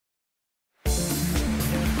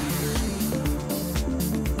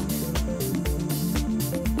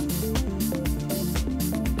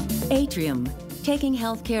Atrium, taking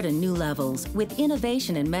healthcare to new levels with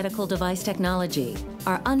innovation in medical device technology.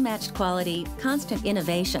 Our unmatched quality, constant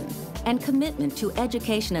innovation, and commitment to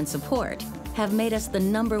education and support have made us the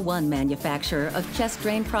 #1 manufacturer of chest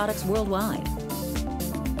drain products worldwide.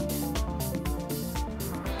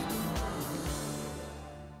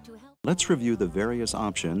 Let's review the various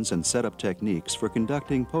options and setup techniques for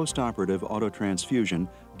conducting postoperative autotransfusion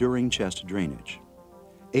during chest drainage.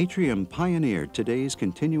 Atrium pioneered today's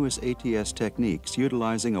continuous ATS techniques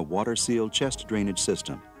utilizing a water-sealed chest drainage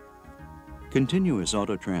system. Continuous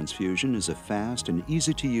autotransfusion is a fast and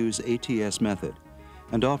easy-to-use ATS method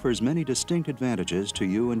and offers many distinct advantages to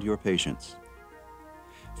you and your patients.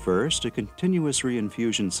 First, a continuous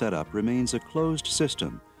reinfusion setup remains a closed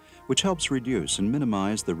system, which helps reduce and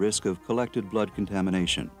minimize the risk of collected blood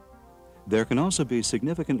contamination. There can also be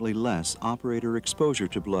significantly less operator exposure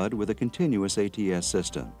to blood with a continuous ATS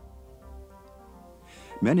system.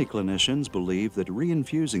 Many clinicians believe that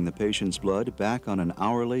reinfusing the patient's blood back on an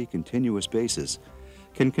hourly, continuous basis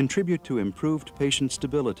can contribute to improved patient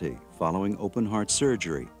stability following open-heart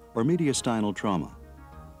surgery or mediastinal trauma.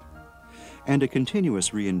 And a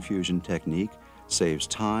continuous reinfusion technique saves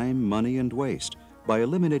time, money, and waste by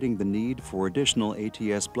eliminating the need for additional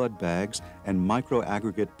ATS blood bags and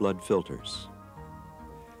microaggregate blood filters.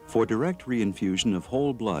 For direct reinfusion of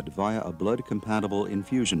whole blood via a blood-compatible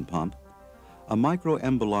infusion pump, a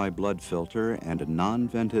microemboli blood filter and a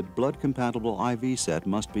non-vented blood-compatible IV set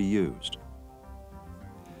must be used.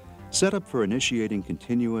 Setup for initiating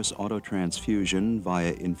continuous autotransfusion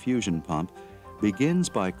via infusion pump begins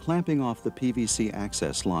by clamping off the PVC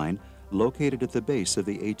access line located at the base of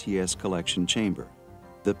the ATS collection chamber.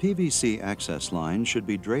 The PVC access line should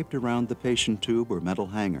be draped around the patient tube or metal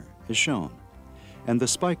hanger, as shown, and the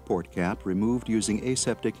spike port cap removed using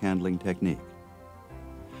aseptic handling technique.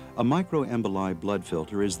 A microemboli blood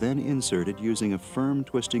filter is then inserted using a firm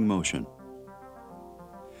twisting motion.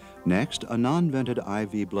 Next, a non-vented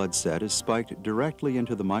IV blood set is spiked directly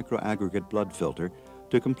into the microaggregate blood filter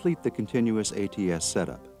to complete the continuous ATS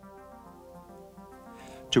setup.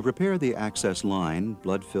 To prepare the access line,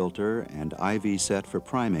 blood filter, and IV set for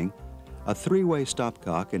priming, a 3-way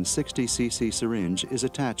stopcock and 60 cc syringe is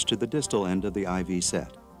attached to the distal end of the IV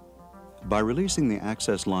set. By releasing the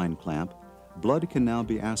access line clamp, blood can now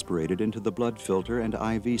be aspirated into the blood filter and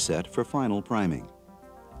IV set for final priming.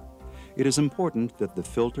 It is important that the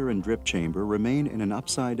filter and drip chamber remain in an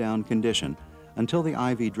upside-down condition until the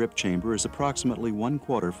IV drip chamber is approximately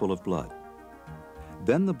 1/4 full of blood.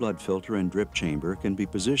 Then the blood filter and drip chamber can be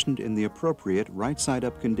positioned in the appropriate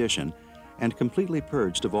right-side-up condition and completely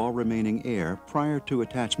purged of all remaining air prior to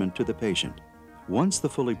attachment to the patient. Once the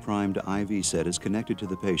fully primed IV set is connected to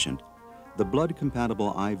the patient, the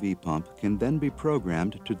blood-compatible IV pump can then be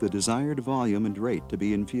programmed to the desired volume and rate to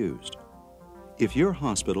be infused. If your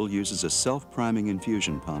hospital uses a self-priming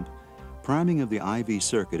infusion pump, priming of the IV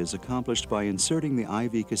circuit is accomplished by inserting the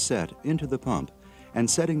IV cassette into the pump and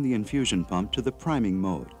setting the infusion pump to the priming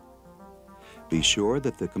mode. Be sure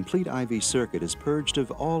that the complete IV circuit is purged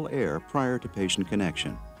of all air prior to patient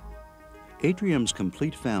connection. Atrium's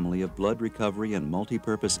complete family of blood recovery and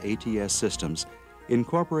multi-purpose ATS systems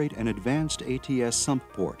incorporate an advanced ATS sump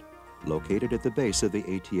port located at the base of the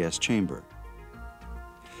ATS chamber.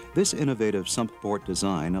 This innovative sump port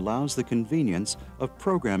design allows the convenience of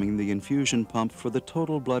programming the infusion pump for the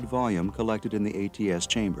total blood volume collected in the ATS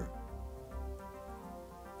chamber.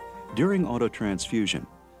 During autotransfusion,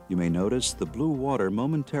 you may notice the blue water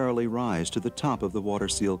momentarily rise to the top of the water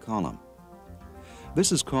seal column.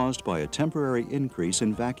 This is caused by a temporary increase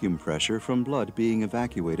in vacuum pressure from blood being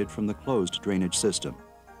evacuated from the closed drainage system.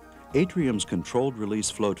 Atrium's controlled release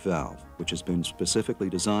float valve, which has been specifically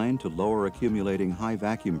designed to lower accumulating high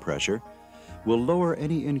vacuum pressure, will lower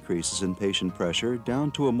any increases in patient pressure down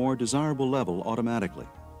to a more desirable level automatically.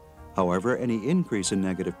 However, any increase in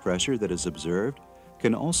negative pressure that is observed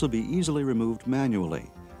can also be easily removed manually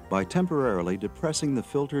by temporarily depressing the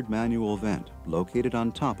filtered manual vent located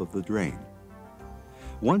on top of the drain.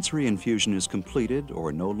 Once reinfusion is completed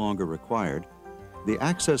or no longer required, the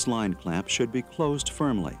access line clamp should be closed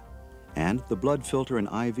firmly, and the blood filter and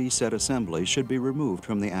IV set assembly should be removed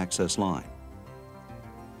from the access line.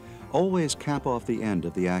 Always cap off the end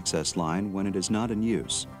of the access line when it is not in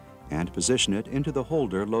use and position it into the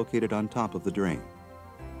holder located on top of the drain.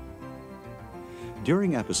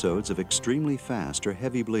 During episodes of extremely fast or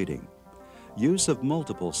heavy bleeding, use of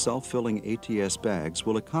multiple self-filling ATS bags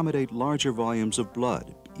will accommodate larger volumes of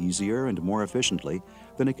blood easier and more efficiently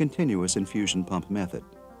than a continuous infusion pump method.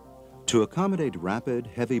 To accommodate rapid,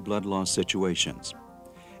 heavy blood loss situations,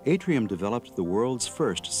 Atrium developed the world's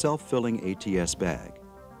first self-filling ATS bag.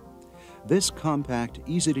 This compact,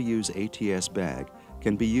 easy-to-use ATS bag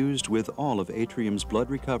can be used with all of Atrium's blood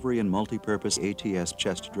recovery and multipurpose ATS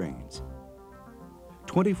chest drains.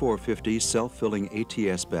 2450 self-filling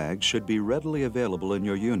ATS bags should be readily available in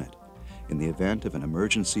your unit in the event of an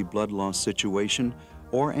emergency blood loss situation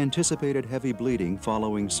or anticipated heavy bleeding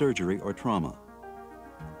following surgery or trauma.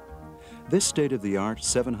 This state-of-the-art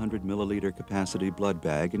 700 milliliter capacity blood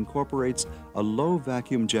bag incorporates a low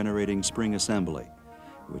vacuum generating spring assembly,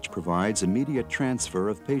 which provides immediate transfer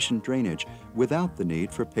of patient drainage without the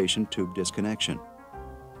need for patient tube disconnection.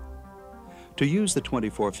 To use the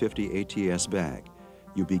 2450 ATS bag,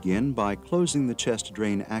 you begin by closing the chest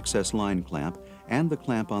drain access line clamp and the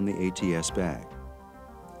clamp on the ATS bag.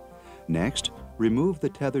 Next, remove the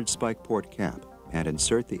tethered spike port cap and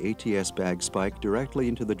insert the ATS bag spike directly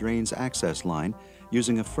into the drain's access line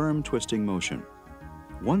using a firm twisting motion.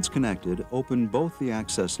 Once connected, open both the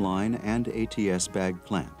access line and ATS bag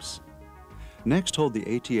clamps. Next, hold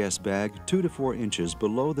the ATS bag 2 to 4 inches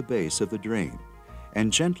below the base of the drain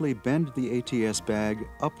and gently bend the ATS bag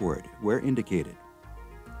upward where indicated.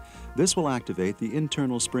 This will activate the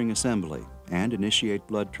internal spring assembly and initiate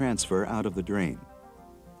blood transfer out of the drain.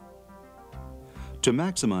 To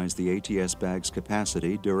maximize the ATS bag's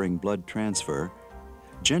capacity during blood transfer,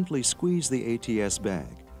 gently squeeze the ATS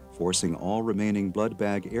bag, forcing all remaining blood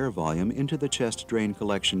bag air volume into the chest drain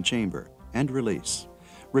collection chamber, and release.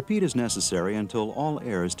 Repeat as necessary until all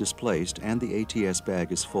air is displaced and the ATS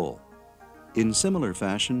bag is full. In similar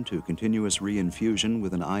fashion to continuous reinfusion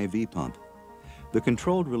with an IV pump, the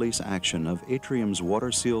controlled release action of Atrium's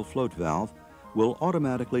water seal float valve will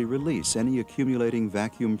automatically release any accumulating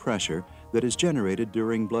vacuum pressure that is generated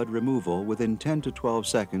during blood removal within 10 to 12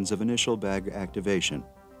 seconds of initial bag activation.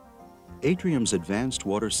 Atrium's advanced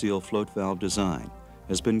water seal float valve design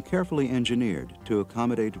has been carefully engineered to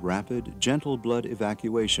accommodate rapid, gentle blood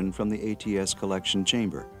evacuation from the ATS collection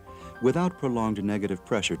chamber without prolonged negative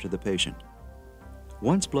pressure to the patient.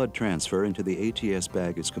 Once blood transfer into the ATS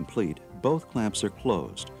bag is complete, both clamps are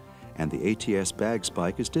closed and the ATS bag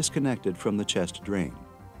spike is disconnected from the chest drain.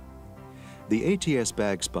 The ATS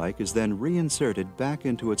bag spike is then reinserted back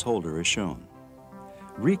into its holder as shown.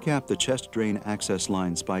 Recap the chest drain access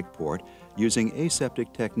line spike port using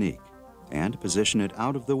aseptic technique and position it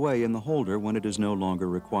out of the way in the holder when it is no longer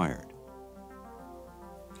required.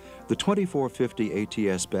 The 2450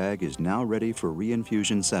 ATS bag is now ready for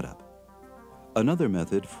reinfusion setup. Another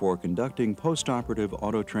method for conducting postoperative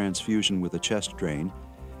autotransfusion with a chest drain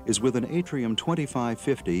is with an Atrium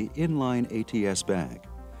 2550 inline ATS bag.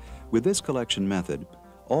 With this collection method,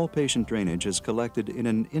 all patient drainage is collected in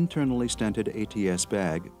an internally stented ATS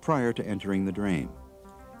bag prior to entering the drain.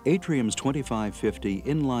 Atrium's 2550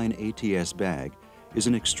 inline ATS bag is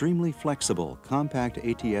an extremely flexible, compact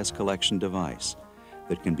ATS collection device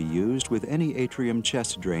that can be used with any Atrium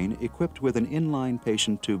chest drain equipped with an inline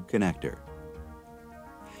patient tube connector.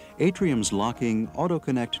 Atrium's locking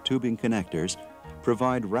auto-connect tubing connectors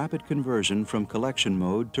provide rapid conversion from collection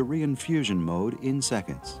mode to reinfusion mode in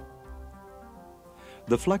seconds.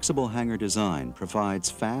 The flexible hanger design provides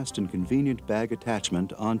fast and convenient bag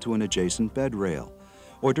attachment onto an adjacent bed rail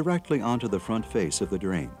or directly onto the front face of the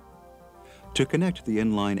drain. To connect the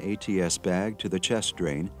inline ATS bag to the chest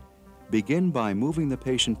drain, begin by moving the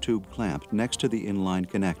patient tube clamp next to the inline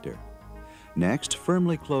connector. Next,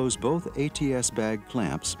 firmly close both ATS bag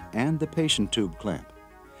clamps and the patient tube clamp.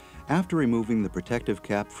 After removing the protective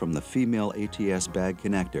cap from the female ATS bag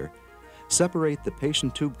connector, separate the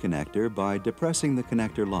patient tube connector by depressing the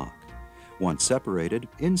connector lock. Once separated,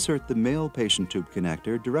 insert the male patient tube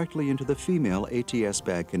connector directly into the female ATS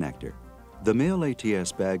bag connector. The male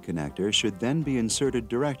ATS bag connector should then be inserted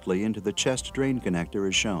directly into the chest drain connector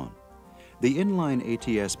as shown. The inline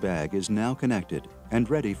ATS bag is now connected and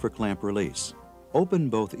ready for clamp release. Open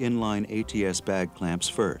both inline ATS bag clamps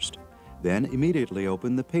first, then immediately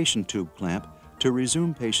open the patient tube clamp to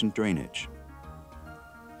resume patient drainage.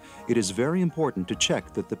 It is very important to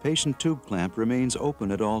check that the patient tube clamp remains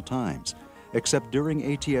open at all times, except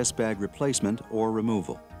during ATS bag replacement or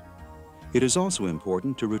removal. It is also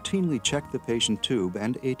important to routinely check the patient tube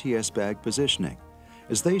and ATS bag positioning,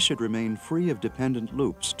 as they should remain free of dependent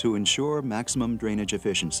loops to ensure maximum drainage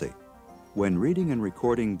efficiency. When reading and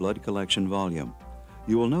recording blood collection volume,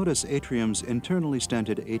 you will notice Atrium's internally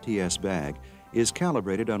stented ATS bag is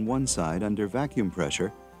calibrated on one side under vacuum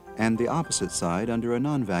pressure and the opposite side under a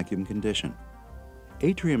non-vacuum condition.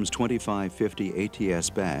 Atrium's 2550 ATS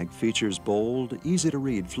bag features bold,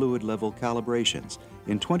 easy-to-read fluid level calibrations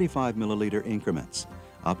in 25 milliliter increments,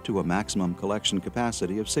 up to a maximum collection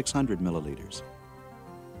capacity of 600 milliliters.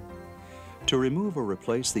 To remove or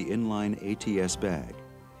replace the inline ATS bag,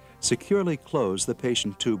 Securely close the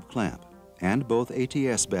patient tube clamp and both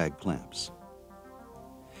ATS bag clamps.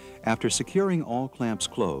 After securing all clamps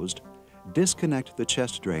closed, disconnect the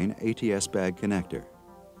chest drain ATS bag connector.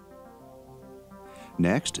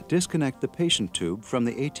 Next, disconnect the patient tube from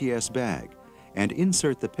the ATS bag and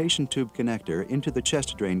insert the patient tube connector into the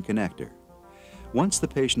chest drain connector. Once the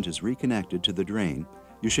patient is reconnected to the drain,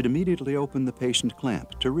 you should immediately open the patient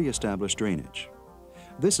clamp to re-establish drainage.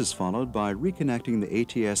 This is followed by reconnecting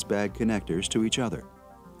the ATS bag connectors to each other.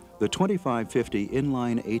 The 2550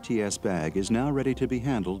 inline ATS bag is now ready to be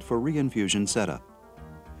handled for reinfusion setup.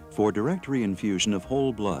 For direct reinfusion of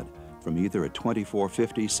whole blood from either a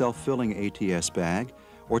 2450 self-filling ATS bag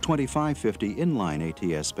or 2550 inline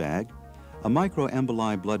ATS bag, a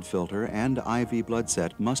microemboli blood filter and IV blood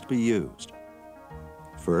set must be used.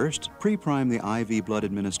 First, pre-prime the IV blood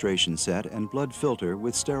administration set and blood filter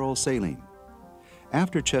with sterile saline.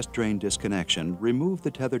 After chest drain disconnection, remove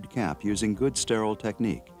the tethered cap using good sterile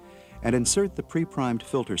technique and insert the pre-primed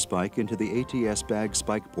filter spike into the ATS bag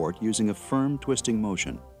spike port using a firm twisting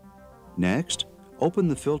motion. Next, open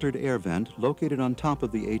the filtered air vent located on top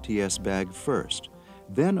of the ATS bag first,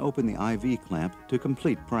 then open the IV clamp to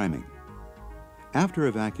complete priming. After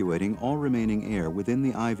evacuating all remaining air within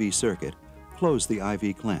the IV circuit, close the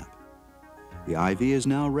IV clamp. The IV is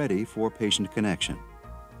now ready for patient connection.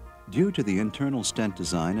 Due to the internal stent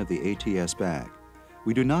design of the ATS bag,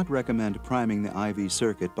 we do not recommend priming the IV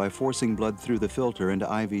circuit by forcing blood through the filter and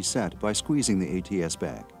IV set by squeezing the ATS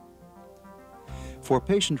bag. For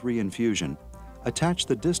patient reinfusion, attach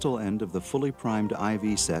the distal end of the fully primed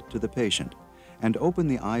IV set to the patient and open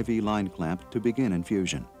the IV line clamp to begin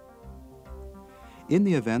infusion. In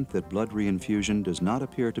the event that blood reinfusion does not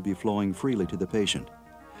appear to be flowing freely to the patient,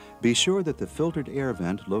 be sure that the filtered air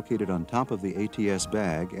vent located on top of the ATS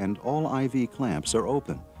bag and all IV clamps are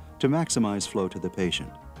open to maximize flow to the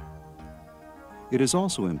patient. It is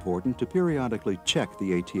also important to periodically check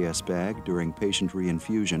the ATS bag during patient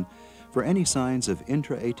reinfusion for any signs of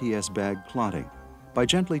intra-ATS bag clotting by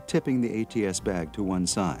gently tipping the ATS bag to one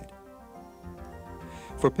side.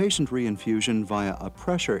 For patient reinfusion via a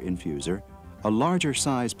pressure infuser, a larger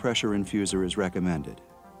size pressure infuser is recommended.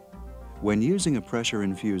 When using a pressure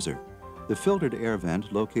infuser, the filtered air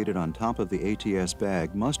vent located on top of the ATS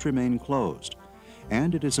bag must remain closed,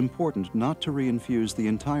 and it is important not to reinfuse the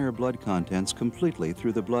entire blood contents completely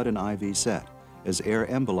through the blood and IV set, as air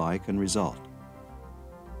emboli can result.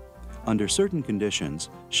 Under certain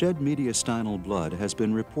conditions, shed mediastinal blood has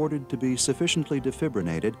been reported to be sufficiently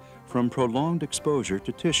defibrinated from prolonged exposure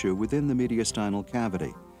to tissue within the mediastinal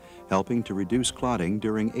cavity, helping to reduce clotting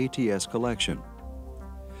during ATS collection.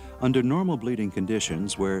 Under normal bleeding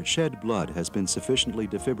conditions where shed blood has been sufficiently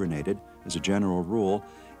defibrinated, as a general rule,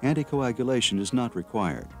 anticoagulation is not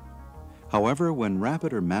required. However, when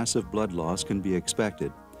rapid or massive blood loss can be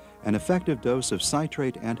expected, an effective dose of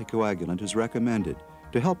citrate anticoagulant is recommended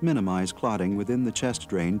to help minimize clotting within the chest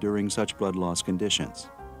drain during such blood loss conditions.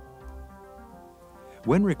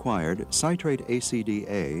 When required, citrate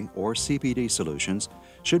ACDA or CPD solutions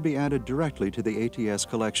should be added directly to the ATS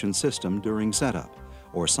collection system during setup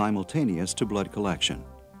or simultaneous to blood collection.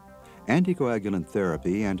 Anticoagulant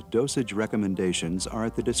therapy and dosage recommendations are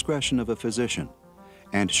at the discretion of a physician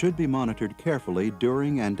and should be monitored carefully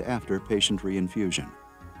during and after patient reinfusion.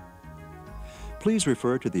 Please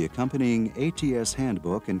refer to the accompanying ATS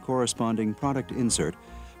handbook and corresponding product insert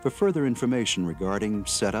for further information regarding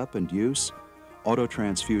setup and use,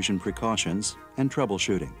 autotransfusion precautions, and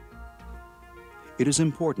troubleshooting. It is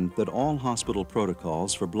important that all hospital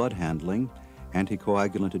protocols for blood handling,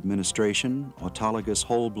 anticoagulant administration, autologous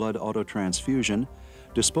whole blood autotransfusion,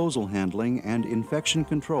 disposal handling, and infection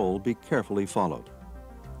control be carefully followed.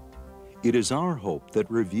 It is our hope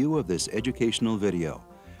that review of this educational video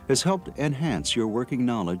has helped enhance your working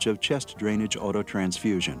knowledge of chest drainage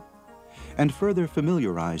autotransfusion and further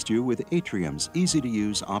familiarized you with Atrium's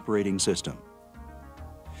easy-to-use operating system.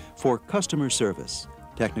 For customer service,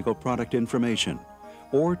 technical product information,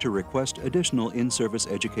 or to request additional in-service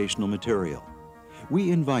educational material,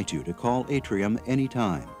 we invite you to call Atrium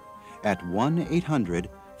anytime at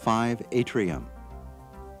 1-800-5-ATRIUM.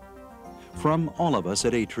 From all of us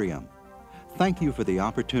at Atrium, thank you for the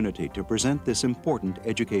opportunity to present this important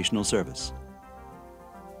educational service.